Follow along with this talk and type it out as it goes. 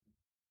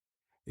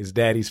It's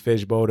Daddy's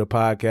Fishbowl, the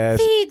podcast.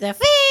 Feed the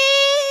fish.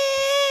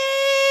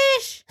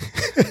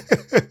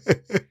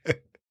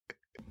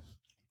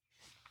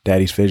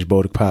 Daddy's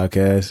Fishbowl, the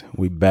podcast.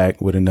 We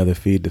back with another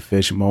Feed the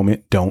Fish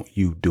moment. Don't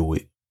you do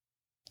it.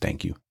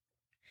 Thank you.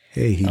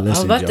 Hey, he listened, I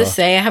was about y'all. to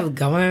say I have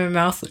gum in my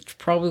mouth, which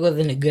probably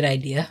wasn't a good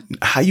idea.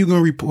 How you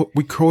going to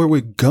record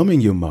with gum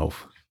in your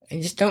mouth?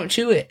 And just don't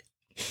chew it.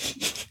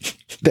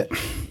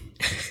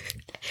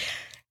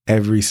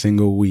 Every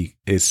single week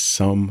is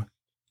some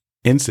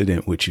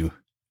incident with you.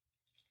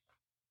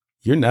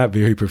 You're not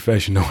very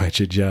professional at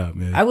your job,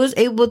 man. I was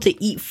able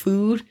to eat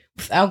food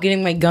without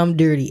getting my gum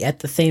dirty at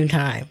the same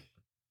time.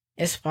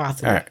 It's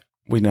possible. All right.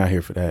 We're not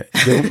here for that.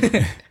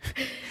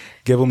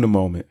 Give them the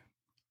moment.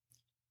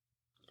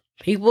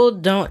 People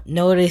don't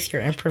notice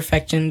your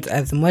imperfections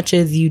as much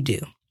as you do.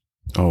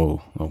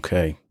 Oh,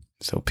 okay.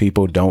 So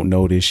people don't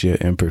notice your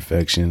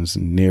imperfections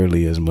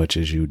nearly as much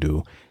as you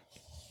do.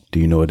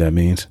 Do you know what that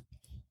means?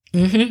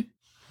 Mm-hmm.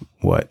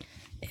 What?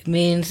 It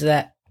means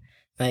that,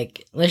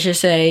 like, let's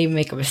just say you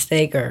make a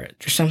mistake or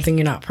there's something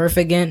you're not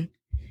perfect in.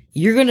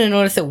 You're going to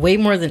notice it way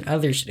more than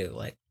others do.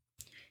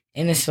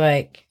 And it's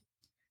like,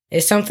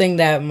 it's something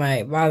that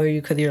might bother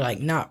you because you're, like,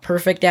 not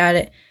perfect at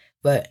it.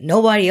 But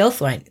nobody else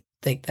might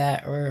think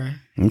that or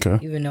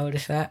even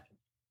notice that.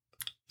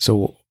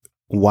 So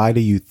why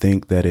do you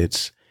think that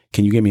it's...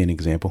 Can you give me an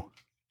example?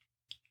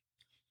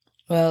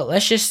 Well,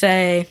 let's just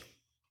say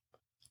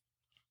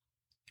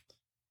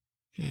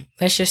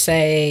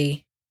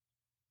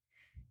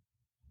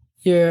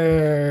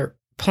you're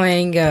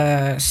playing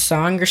a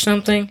song or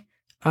something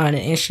on an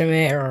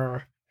instrument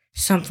or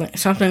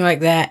something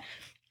like that,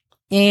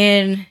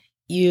 and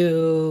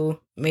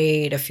you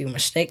made a few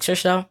mistakes or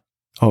so.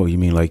 Oh, you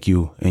mean like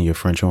you and your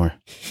French horn?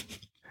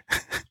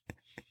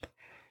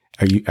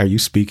 Are you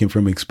speaking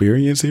from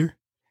experience here?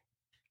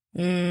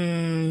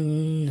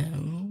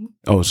 No.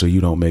 Oh, so you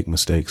don't make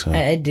mistakes, huh?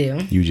 I do.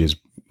 You just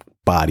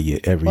body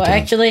it every time. Well,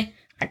 actually,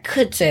 I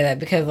could say that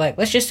because, like,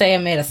 let's just say I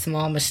made a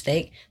small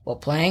mistake while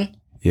playing.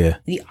 Yeah.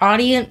 The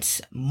audience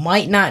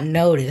might not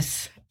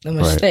notice the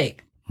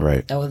mistake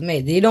right. that was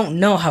made. They don't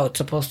know how it's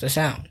supposed to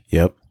sound.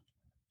 Yep.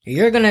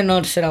 You're gonna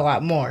notice it a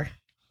lot more,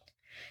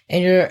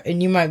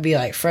 and you might be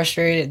like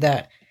frustrated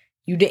that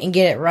you didn't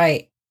get it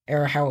right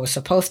or how it was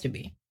supposed to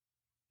be.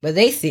 But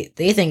they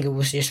think it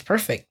was just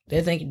perfect.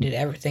 They think you did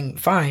everything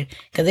fine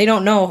because they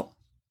don't know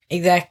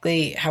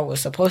exactly how it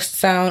was supposed to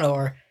sound,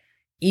 or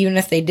even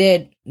if they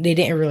did, they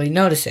didn't really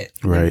notice it.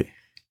 Right.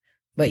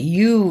 But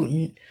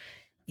you're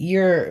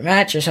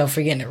mad at yourself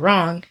for getting it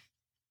wrong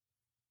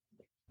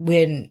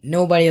when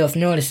nobody else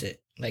noticed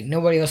it. Like,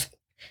 nobody else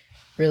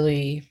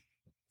really...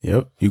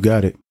 Yep, you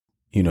got it.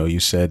 You know,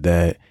 you said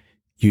that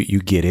you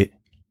get it,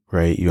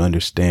 right? You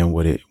understand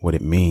what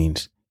it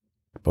means.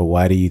 But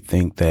why do you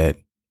think that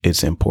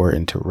it's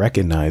important to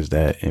recognize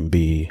that and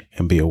be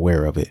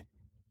aware of it?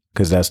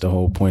 Because that's the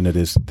whole point of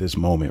this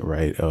moment,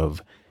 right?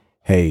 Of,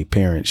 hey,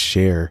 parents,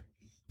 share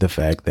the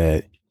fact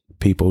that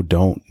people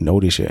don't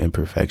notice your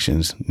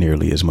imperfections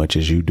nearly as much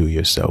as you do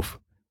yourself.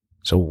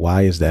 So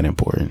why is that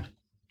important?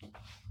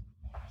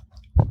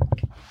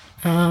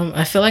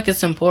 I feel like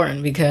it's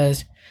important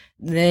because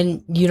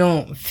then you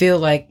don't feel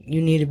like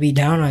you need to be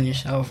down on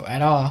yourself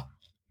at all.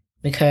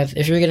 Because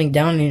if you're getting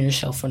down on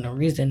yourself for no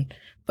reason,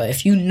 but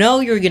if you know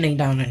you're getting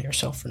down on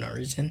yourself for no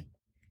reason,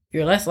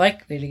 you're less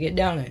likely to get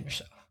down on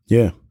yourself.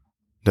 Yeah,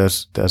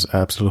 that's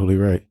absolutely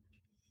right.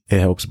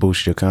 It helps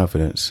boost your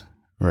confidence,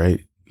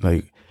 right?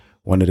 Like,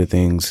 one of the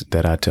things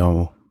that I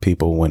tell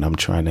people when I'm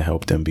trying to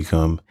help them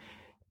become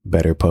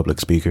better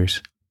public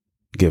speakers,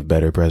 give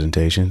better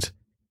presentations,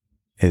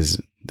 is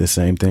the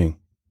same thing.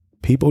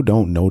 People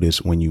don't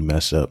notice when you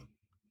mess up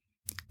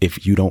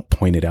if you don't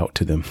point it out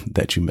to them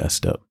that you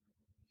messed up.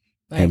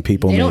 Like, and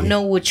people they don't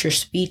know what your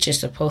speech is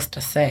supposed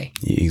to say.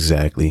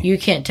 Exactly. You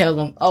can't tell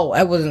them, oh,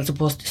 I wasn't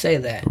supposed to say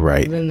that.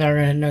 Right. Then they're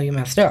going to know you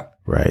messed up.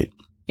 Right.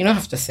 You don't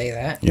have to say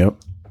that. Yep.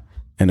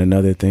 And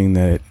another thing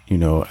that,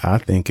 I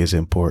think is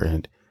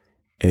important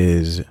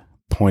is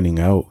pointing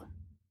out,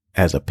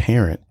 as a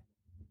parent,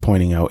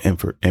 pointing out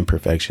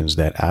imperfections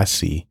that I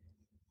see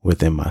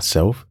within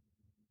myself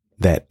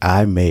that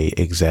I may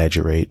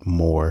exaggerate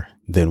more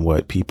than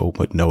what people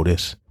would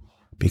notice,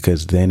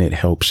 because then it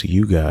helps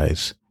you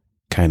guys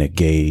kind of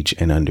gauge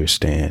and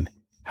understand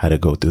how to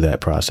go through that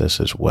process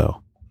as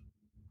well.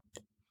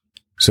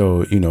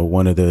 So,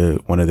 one of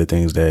the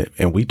things that,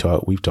 and we've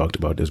talked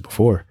about this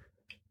before,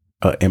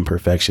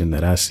 imperfection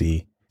that I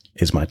see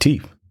is my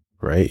teeth,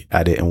 right?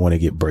 I didn't want to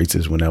get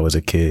braces when I was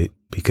a kid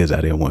because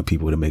I didn't want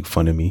people to make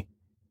fun of me.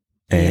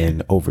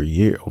 And over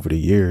the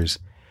years,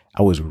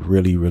 I was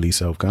really, really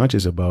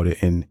self-conscious about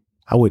it. And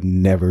I would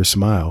never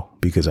smile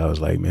because I was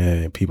like,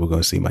 man, people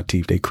going to see my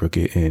teeth, they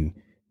crooked.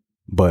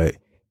 But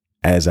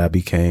as I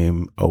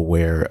became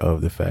aware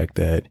of the fact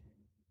that,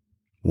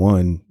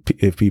 one,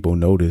 if people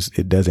notice,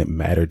 it doesn't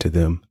matter to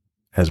them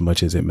as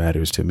much as it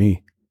matters to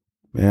me.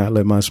 Man, I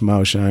let my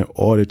smile shine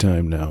all the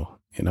time now.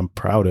 And I'm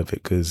proud of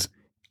it because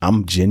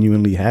I'm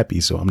genuinely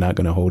happy. So I'm not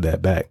going to hold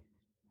that back.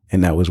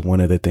 And that was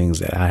one of the things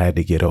that I had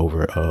to get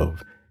over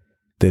of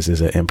this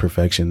is an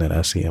imperfection that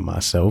I see in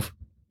myself,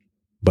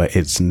 but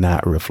it's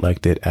not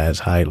reflected as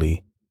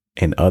highly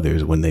in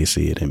others when they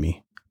see it in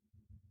me.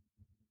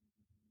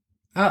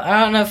 I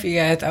don't know if you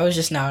guys, I was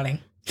just nodding.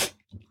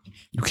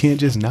 You can't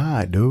just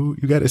nod, dude.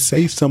 You got to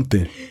say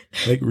something.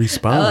 Like,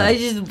 respond. I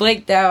just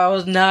blinked out. I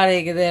was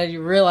nodding, and then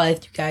you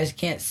realized you guys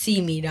can't see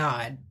me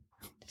nod.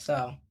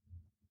 So.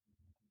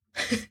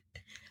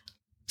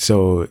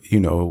 So, you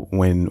know,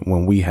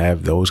 when we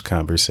have those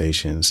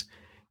conversations,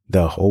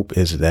 the hope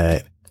is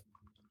that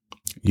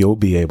you'll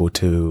be able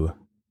to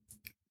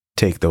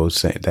take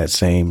that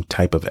same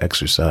type of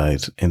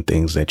exercise and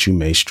things that you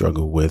may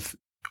struggle with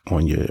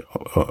on your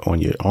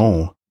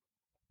own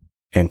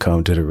and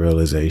come to the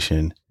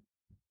realization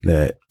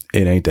that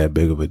it ain't that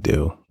big of a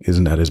deal. It's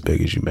not as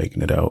big as you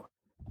making it out.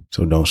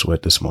 So don't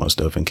sweat the small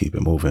stuff and keep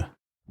it moving.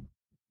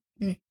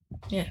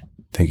 Yeah.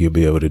 Think you'll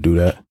be able to do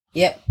that?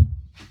 Yep.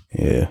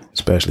 Yeah,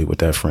 especially with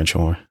that French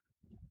horn.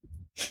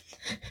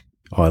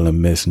 All the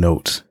missed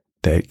notes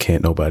that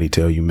can't nobody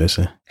tell you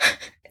missing. I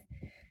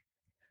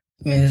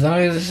mean, as long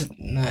as it's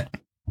not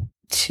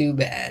too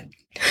bad.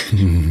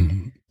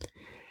 All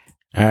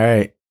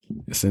right.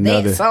 It's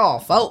another. That's all,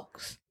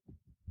 folks.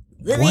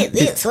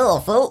 That's all,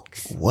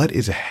 folks. What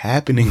is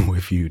happening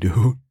with you,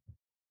 dude?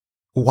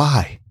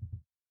 Why?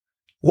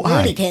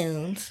 Looney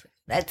Tunes.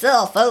 That's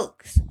all,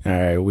 folks. All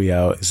right, we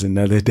out. It's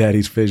another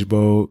Daddy's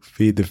Fishbowl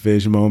Feed the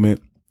Fish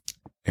moment.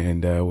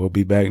 And we'll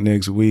be back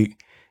next week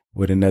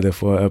with another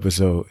 4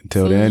 episode.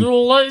 Until then. See you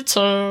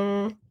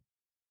later.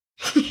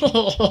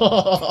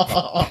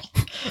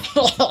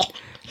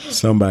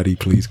 Somebody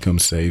please come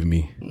save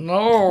me.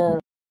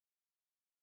 No.